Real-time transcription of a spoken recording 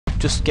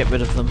just get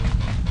rid of them.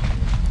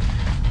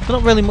 They're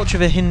not really much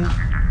of a hint.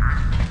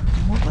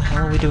 What the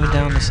hell are we doing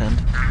down this end?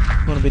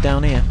 We want to be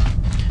down here.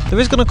 There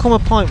is going to come a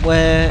point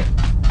where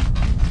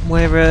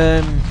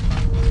we're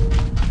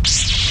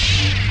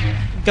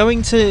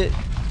going to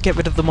get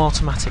rid of them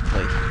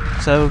automatically.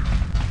 So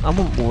I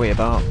won't worry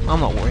about. I'm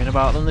not worrying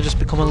about them. They just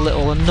become a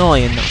little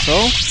annoying. That's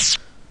all.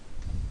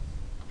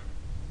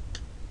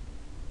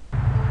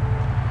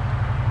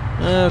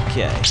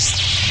 Okay.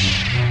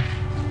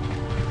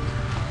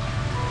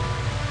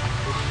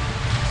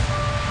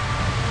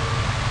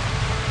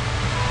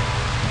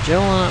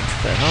 Joel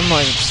and I'm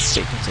not even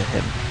speaking to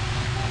him.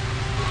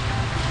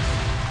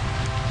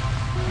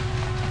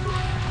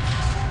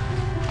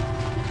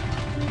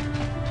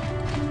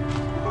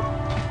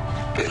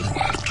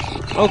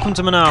 Welcome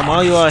to Manann.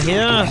 While you are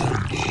here,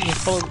 you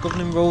follow the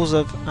governing rules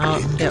of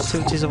the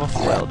activities of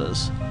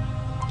off-worlders.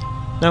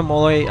 Don't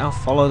worry, I'll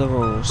follow the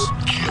rules.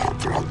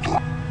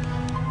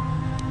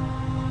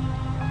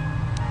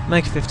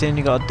 Make 15,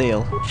 you got a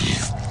deal.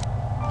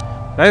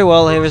 Very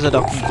well, here is a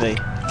docking fee.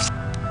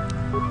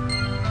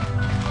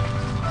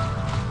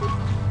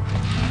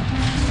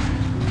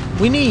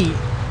 We need...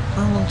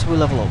 How long till we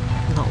level up?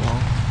 Not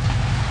long.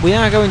 We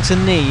are going to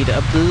need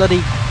a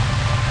bloody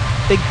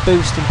big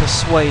boost in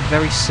Persuade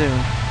very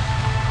soon.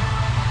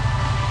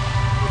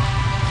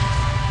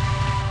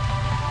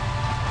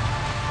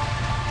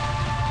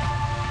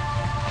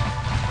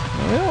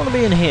 We don't want to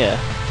be in here.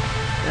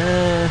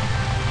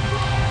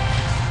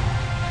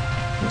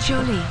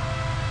 Jolie,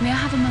 may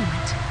I have a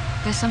moment?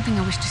 There's something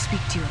I wish to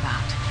speak to you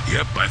about.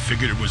 Yep, I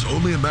figured it was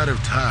only a matter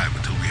of time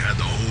until we had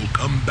the whole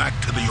come back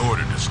to the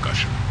order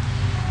discussion.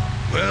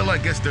 Well, I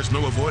guess there's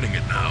no avoiding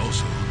it now,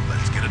 so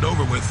let's get it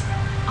over with.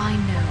 I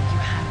know you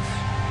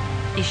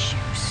have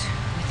issues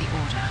with the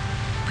order,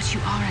 but you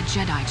are a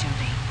Jedi,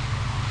 Jolie.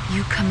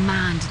 You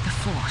command the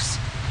Force.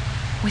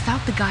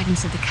 Without the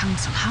guidance of the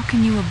Council, how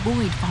can you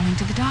avoid falling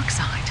to the dark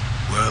side?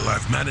 Well,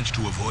 I've managed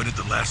to avoid it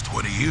the last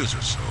 20 years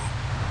or so.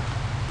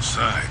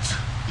 Besides,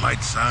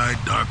 light side,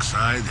 dark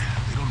side,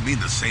 they don't mean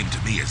the same to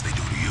me as they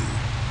do to you.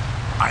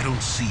 I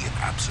don't see in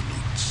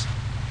absolutes.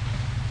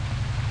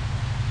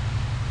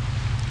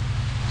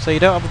 So you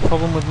don't have a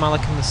problem with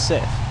Malak and the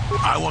Sith?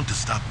 I want to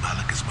stop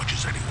Malak as much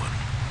as anyone.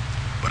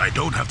 But I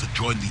don't have to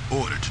join the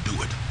Order to do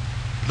it.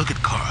 Look at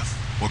Karth,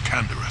 or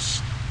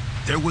Canderous.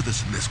 They're with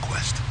us in this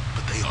quest,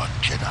 but they aren't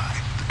Jedi.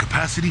 The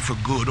capacity for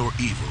good or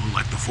evil,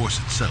 like the Force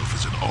itself,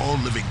 is in all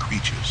living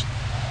creatures.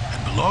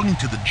 And belonging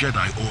to the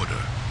Jedi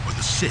Order, or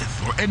the Sith,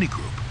 or any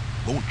group,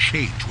 won't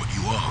change what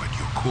you are at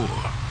your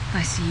core.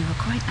 I see you are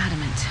quite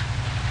adamant.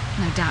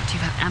 No doubt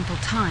you've had ample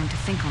time to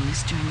think on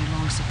this during your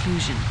long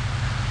seclusion.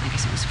 I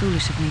guess it was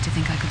foolish of me to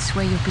think I could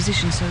sway your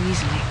position so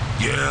easily.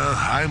 Yeah,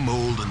 I'm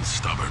old and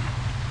stubborn.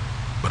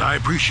 But I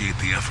appreciate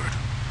the effort.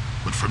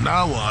 But from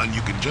now on,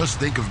 you can just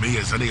think of me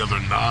as any other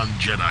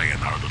non-Jedi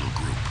in our little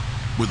group.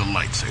 With a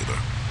lightsaber.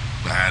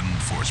 And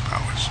Force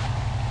powers.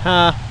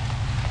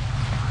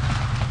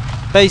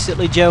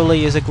 Basically,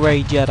 Jolie is a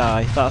great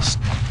Jedi. That's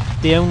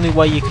the only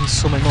way you can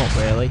sum him up,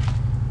 really.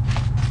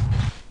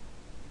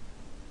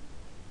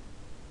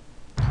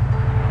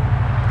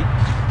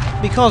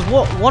 Because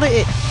what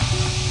it...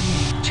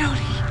 Jolie,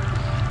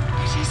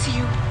 it is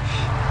you.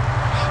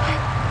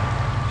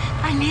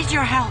 I need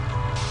your help.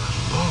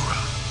 Laura,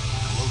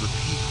 of all the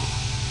people,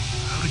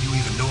 how did you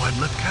even know I'd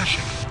left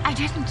caching? I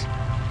didn't.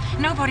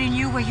 Nobody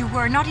knew where you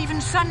were, not even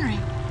Sunry.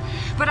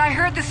 But I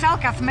heard the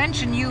Selkath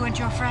mention you and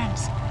your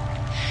friends.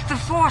 The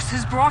Force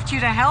has brought you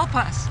to help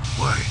us.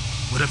 Why?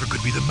 Whatever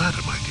could be the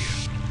matter, my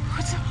dear?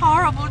 It's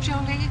horrible,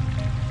 Jolie.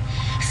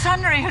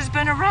 Sunry has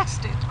been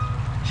arrested.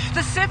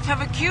 The Sith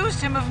have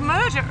accused him of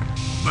murder.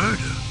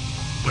 Murder?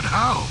 But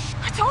how?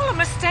 It's all a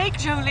mistake,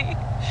 Jolie.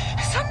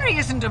 Sunry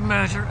isn't a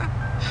murderer.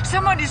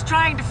 Someone is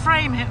trying to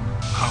frame him.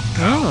 Calm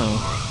down,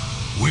 Laura.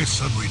 Where's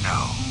Sunry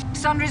now?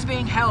 Sunry's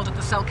being held at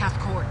the Selkath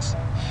courts.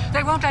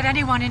 They won't let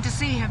anyone in to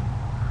see him.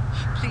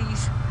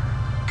 Please,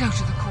 go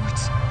to the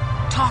courts.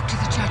 Talk to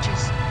the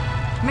judges.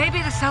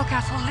 Maybe the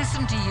Selkath will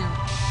listen to you.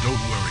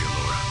 Don't worry,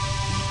 Laura.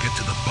 We'll get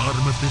to the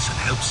bottom of this and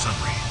help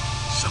Sunry.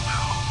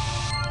 Somehow.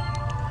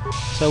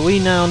 So we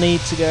now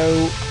need to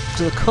go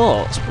to the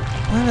courts. But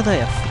where are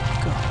they? I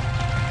forgot.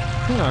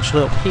 I think they're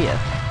actually up here.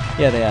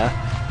 Yeah, they are.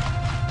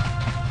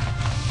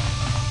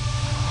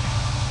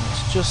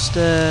 Let's just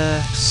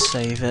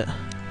save it.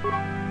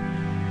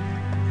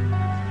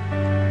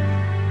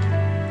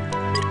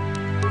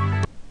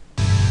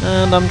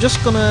 And I'm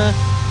just gonna...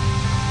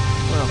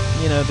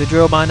 Well, you know the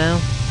drill by now.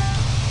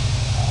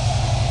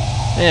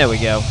 There we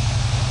go.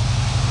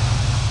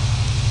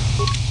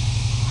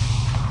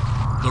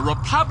 The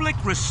Republic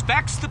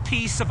respects the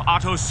peace of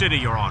Otto City,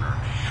 Your Honor.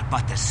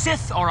 But the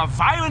Sith are a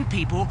violent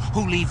people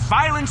who leave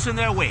violence in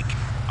their wake.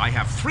 I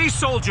have 3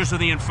 soldiers in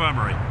the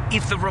infirmary.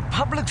 If the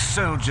Republic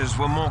soldiers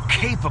were more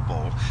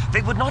capable,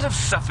 they would not have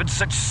suffered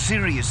such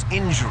serious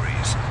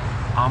injuries.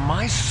 Are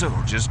my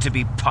soldiers to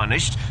be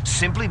punished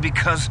simply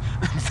because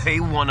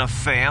they won a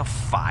fair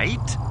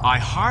fight? I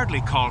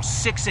hardly call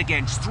 6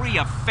 against 3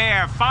 a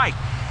fair fight.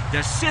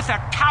 The Sith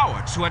are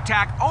cowards who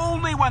attack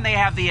only when they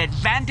have the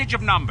advantage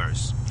of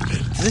numbers.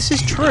 This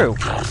is true.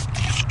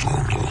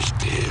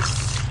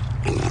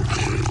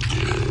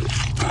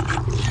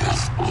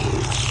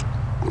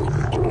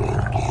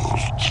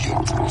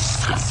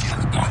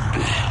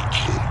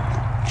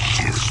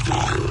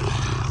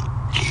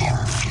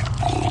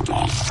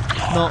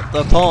 Not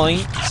the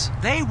point.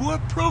 They were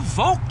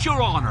provoked,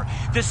 Your Honor.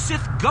 The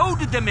Sith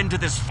goaded them into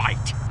this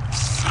fight.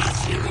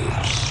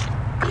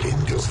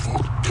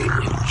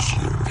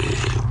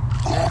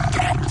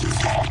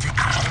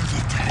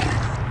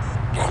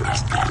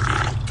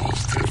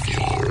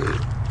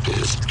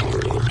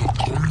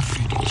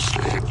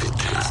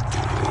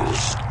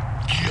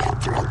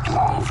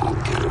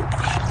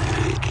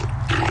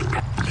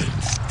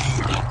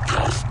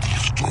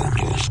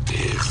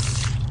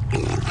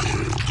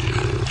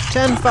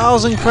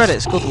 $10,000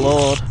 credits, good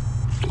lord.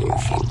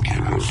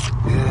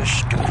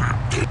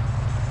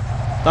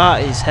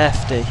 That is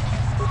hefty.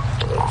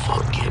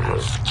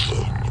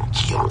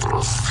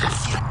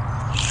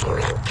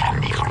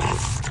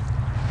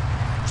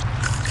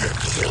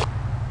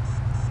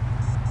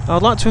 I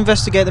would like to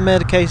investigate the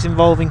murder case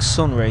involving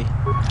Sunry.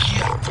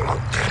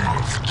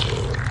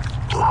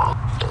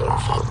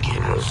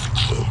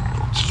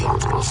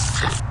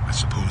 I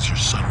suppose you're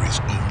Sunry's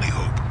only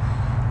hope.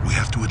 We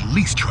have to at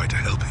least try to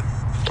help him.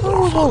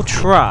 Oh, we'll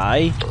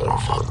try.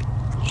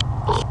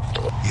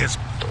 Yes.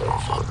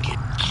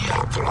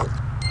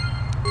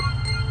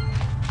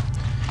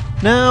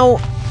 Now,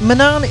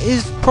 Manann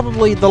is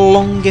probably the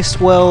longest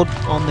world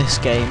on this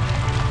game,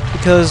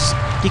 because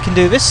you can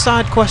do this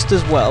side quest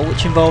as well,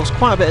 which involves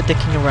quite a bit of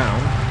dicking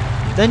around.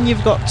 Then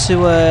you've got to,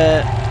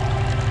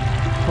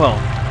 well,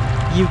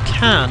 you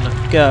can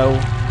go.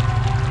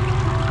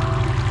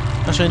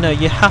 Actually, no,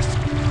 you have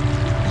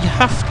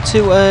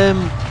to,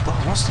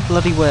 what's the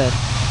bloody word?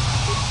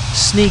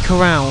 Sneak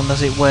around,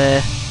 as it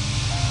were.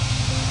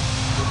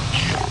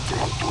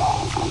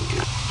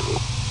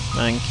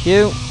 Thank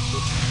you.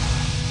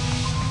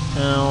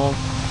 Now,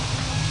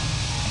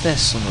 there's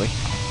Sunry.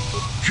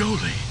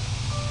 Jolie,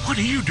 what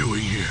are you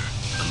doing here?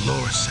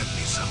 Dolores sent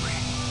me, Sunry.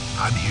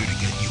 I'm here to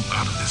get you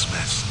out of this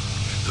mess.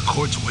 The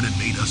courts went and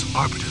made us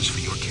arbiters for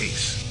your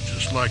case.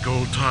 Just like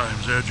old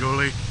times,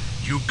 Jolie?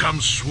 You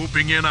come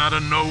swooping in out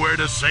of nowhere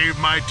to save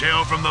my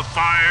tail from the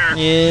fire?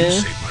 Yeah. You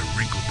saved my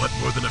wrinkle butt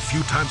more than a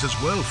few times as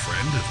well,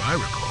 friend, if I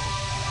recall.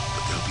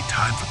 But there'll be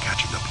time for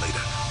catching up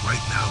later.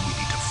 Right now, we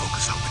need to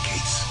focus on the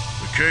case.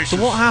 The case So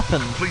is what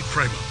happened? a complete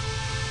frame-up.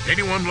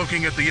 Anyone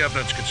looking at the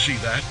evidence could see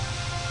that.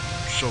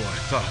 So I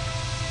thought.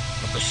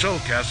 But the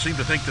Cellcast seem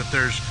to think that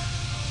there's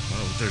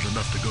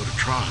enough to go to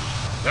trial.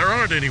 There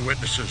aren't any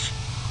witnesses.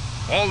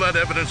 All that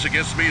evidence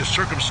against me is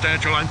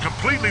circumstantial and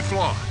completely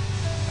flawed.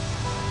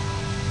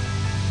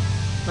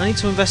 I need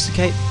to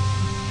investigate.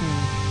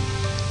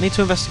 Need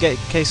to investigate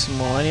the case some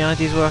more. Any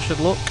ideas where I should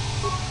look?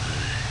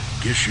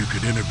 Guess you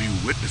could interview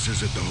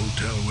witnesses at the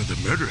hotel where the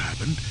murder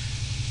happened.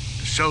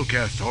 The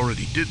Cellcast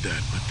already did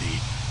that, but the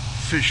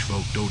fish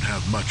folk don't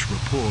have much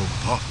rapport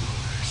with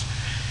offloaders.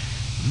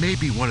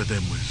 Maybe one of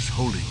them was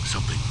holding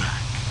something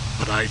back.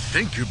 But I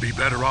think you'd be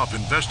better off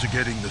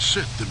investigating the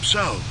Sith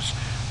themselves.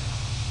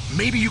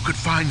 Maybe you could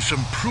find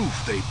some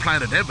proof they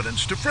planted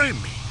evidence to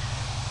frame me.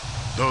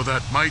 Though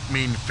that might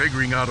mean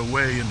figuring out a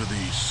way into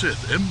the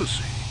Sith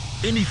embassy.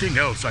 Anything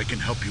else I can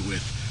help you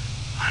with?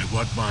 I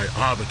want my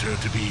arbiter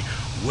to be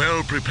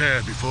well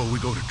prepared before we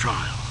go to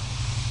trial.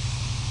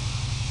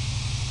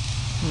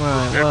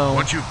 Right, well,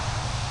 Once you...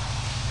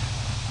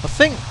 I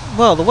think,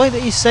 well, the way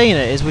that he's saying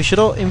it is we should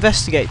all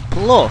investigate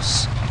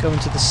plus go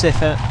into the Sith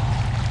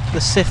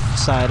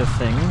side of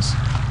things,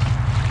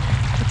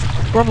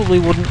 which probably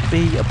wouldn't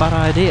be a bad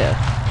idea,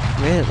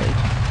 really.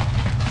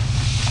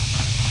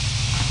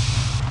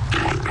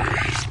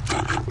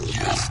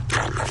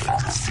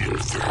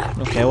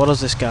 Okay, what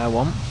does this guy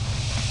want?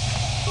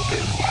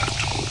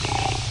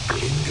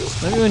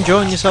 Maybe you're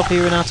enjoying yourself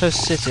here in Atos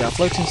City. Our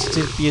floating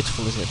city is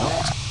beautiful, is it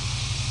not?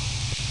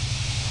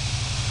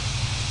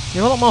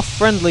 You're a lot more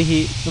friendly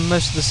than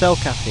most of the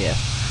Cellcast here.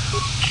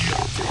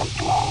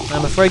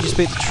 I'm afraid you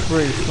speak the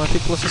truth. My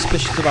people are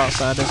suspicious of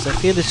outsiders. They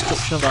fear the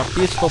destruction of our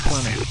beautiful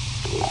planet.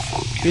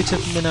 Beauty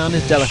of Manann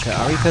is delicate.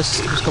 Our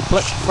ecosystem is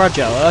complex and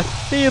fragile. I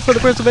fear for the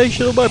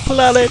preservation of my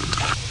planet.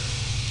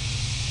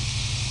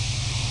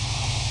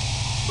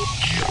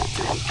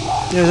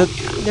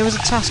 There is a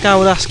task I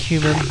would ask,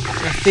 human.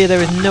 I fear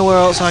there is nowhere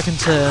else I can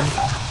turn.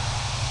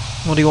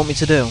 What do you want me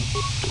to do?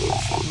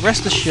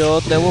 Rest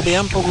assured, there will be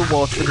ample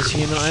reward for this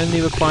human. I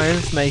only require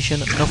information,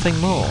 nothing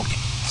more.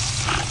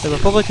 The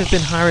Republic has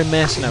been hiring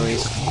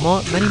mercenaries,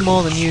 many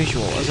more than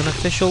usual. As an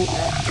official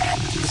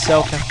to the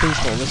Cellcast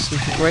people, this is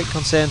of great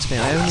concern to me.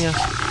 I only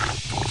ask...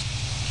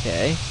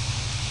 Okay.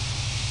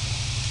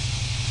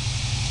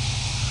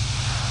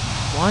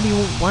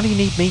 Why do you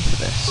need me for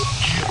this?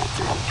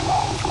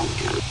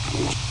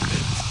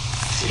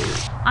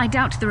 I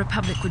doubt the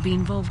Republic would be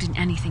involved in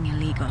anything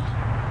illegal.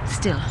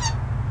 Still,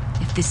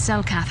 if this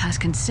Cellcath has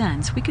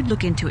concerns, we could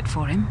look into it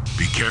for him.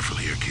 Be careful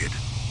here, kid.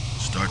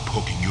 Start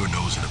poking your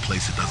nose in a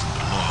place it doesn't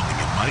belong and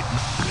you might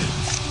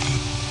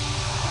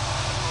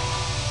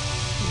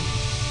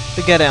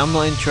Forget it, I'm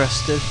not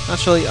interested.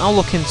 Actually, I'll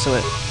look into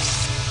it.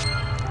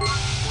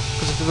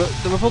 Because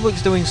if the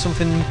Republic's doing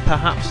something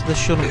perhaps they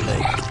shouldn't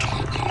be.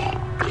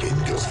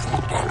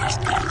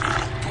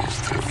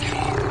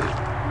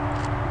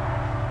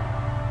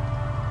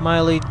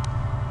 Miley.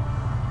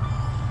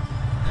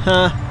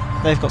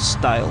 Ha! They've got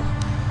style.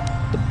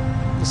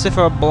 The Sith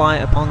are a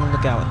blight upon the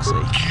galaxy.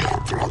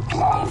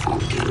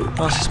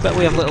 I suspect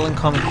we have little in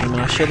common, human.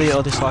 I share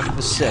the dislike of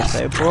the Sith.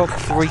 They brought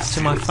grief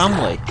to my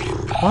family.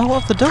 Why,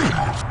 what have they done?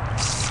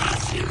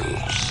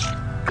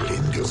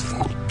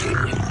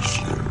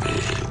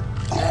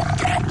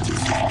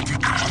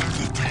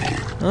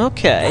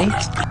 Okay.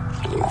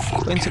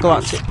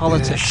 Intergalactic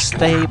politics.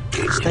 Stay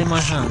my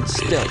hand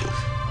still.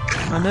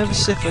 I know the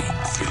Sith are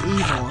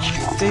evil, and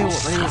I fear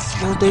what they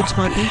will do to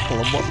my people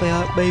and what they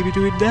may be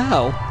doing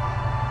now.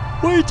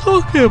 What are you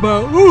talking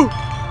about? Ooh.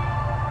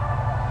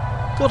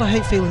 God, I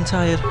hate feeling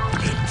tired.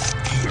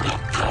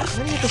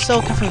 Many of the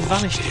Selkath have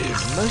vanished here,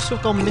 and most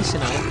have gone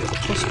missing out of the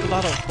cusp of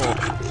adulthood.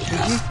 The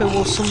youth who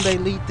will someday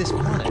lead this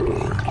planet.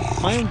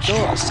 My own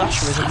daughter,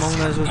 Sasha, is among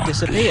those who have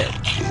disappeared.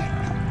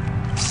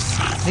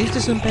 These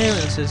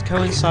disappearances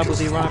coincide with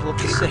the arrival of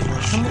the Sith, and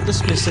I cannot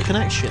dismiss the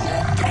connection.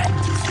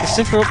 The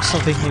Sith are up to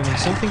something, human,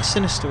 something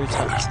sinister, we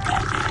tell.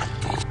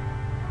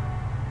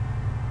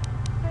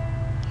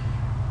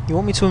 You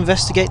want me to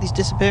investigate these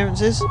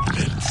disappearances? I'll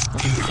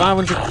give you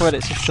 500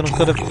 credits if you can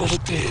uncover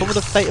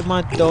the fate of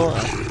my daughter,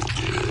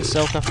 the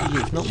Selkath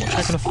youth. Not much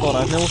I can afford.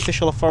 I have no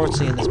official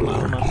authority in this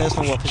matter, and my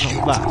personal wealth is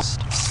not vast.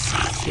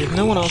 You have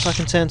no one else I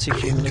can turn to,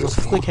 human. The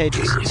Republic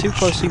agents are too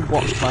closely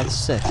watched by the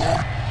Sith.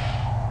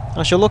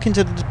 I shall look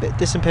into the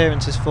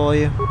disappearances for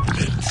you.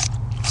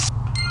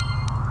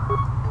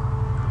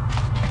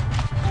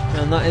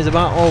 And that is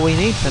about all we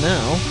need for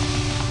now.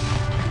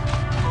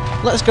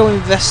 Let's go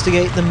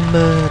investigate the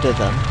murder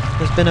then.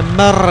 There's been a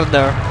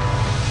murder.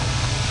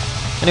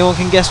 Anyone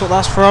can guess what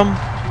that's from?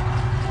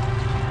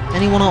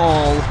 Anyone at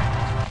all?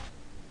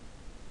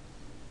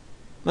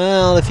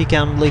 Well, if you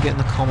can, leave it in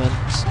the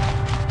comments.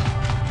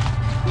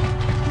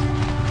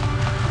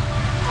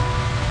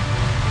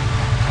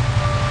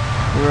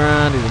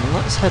 Righty then,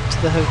 let's head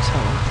to the hotel.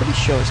 I'm pretty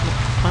sure it's not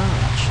far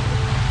actually.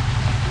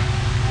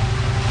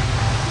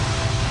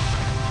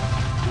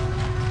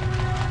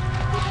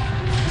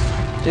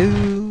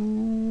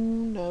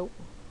 No.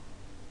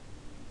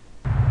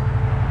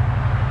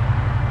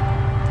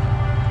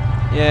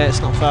 Yeah, it's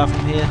not far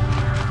from here.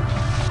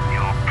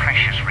 Your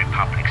precious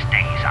Republic's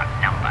days are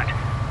numbered. It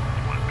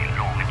won't be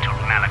long until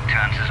Malak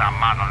turns his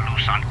armada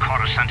loose on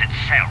Coruscant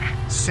itself.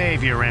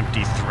 Save your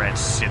empty threats,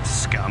 Sith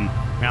scum.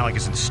 Malak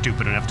isn't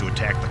stupid enough to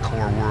attack the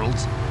core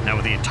worlds, now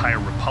with the entire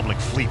Republic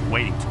fleet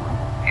waiting for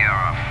him. You're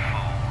a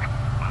fool.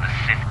 When the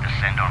Sith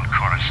descend on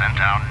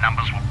Coruscant, our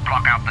numbers will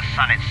block out the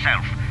sun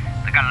itself.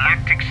 The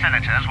galactic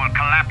senators will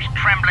collapse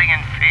trembling in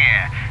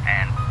fear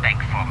and beg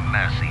for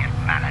mercy at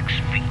Malak's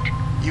feet.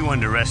 You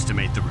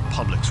underestimate the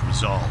Republic's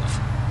resolve.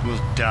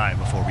 We'll die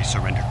before we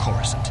surrender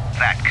Coruscant.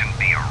 That can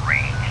be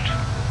arranged.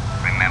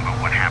 Remember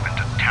what happened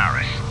to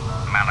Taris.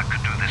 Malak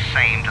could do the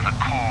same to the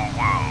core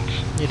worlds.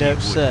 You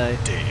don't say.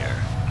 Dare.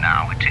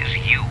 Now it is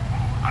you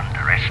who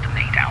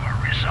underestimate our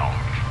resolve.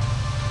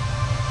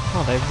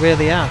 Oh, they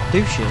really are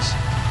douches.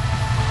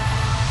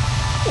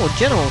 Oh,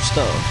 general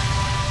stuff.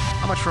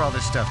 How much for all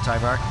this stuff,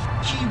 Tyvark?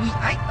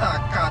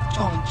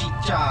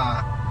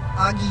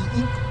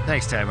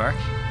 Thanks, Tyvark.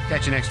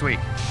 Catch you next week.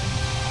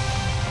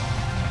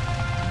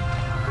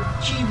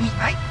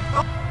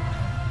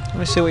 Let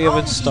me see what you have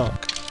in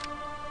stock.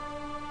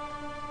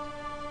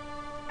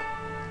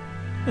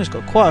 It's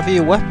got quite a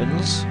few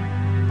weapons. Is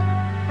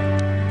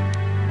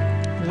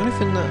there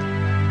anything that...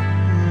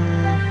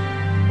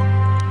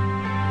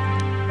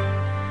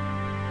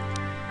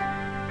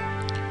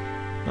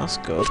 That's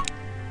good.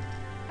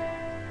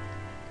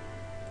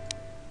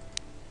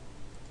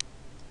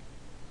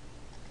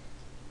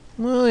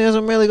 Well, he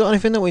hasn't really got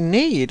anything that we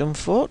need,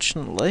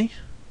 unfortunately.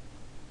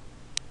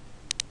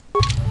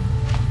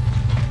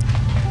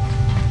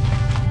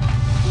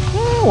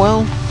 Oh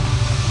well.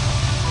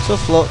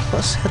 Tough luck.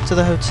 Let's head to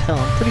the hotel.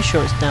 I'm pretty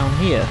sure it's down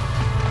here.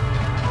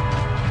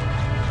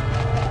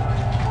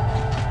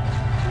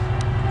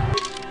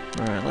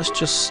 Alright, let's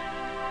just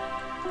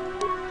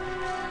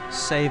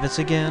save it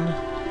again.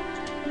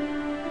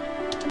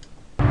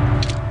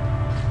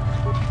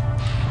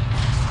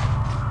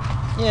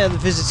 Yeah, the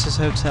Visitors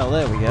Hotel,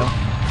 there we go.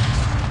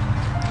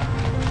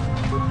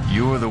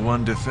 You're the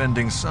one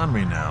defending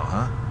Sunry now,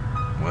 huh?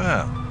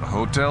 Well, the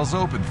hotel's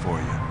open for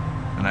you.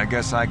 And I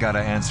guess I gotta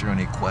answer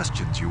any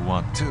questions you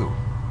want too.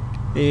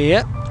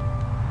 Yep.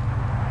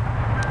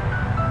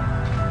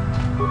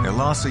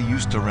 Elasa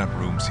used to rent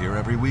rooms here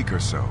every week or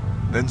so.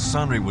 Then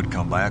Sunry would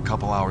come by a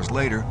couple hours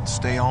later and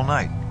stay all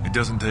night. It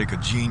doesn't take a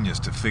genius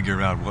to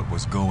figure out what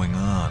was going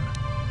on.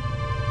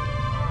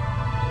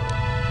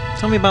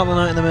 Tell me about the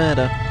night of the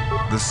murder.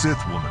 The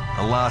Sith woman,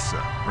 Elasa,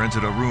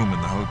 rented a room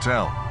in the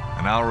hotel.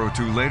 An hour or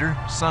two later,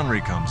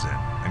 Sunry comes in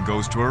and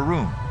goes to her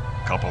room.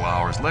 couple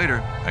hours later,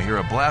 I hear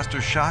a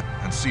blaster shot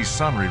and see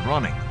Sunry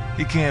running.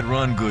 He can't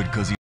run good because he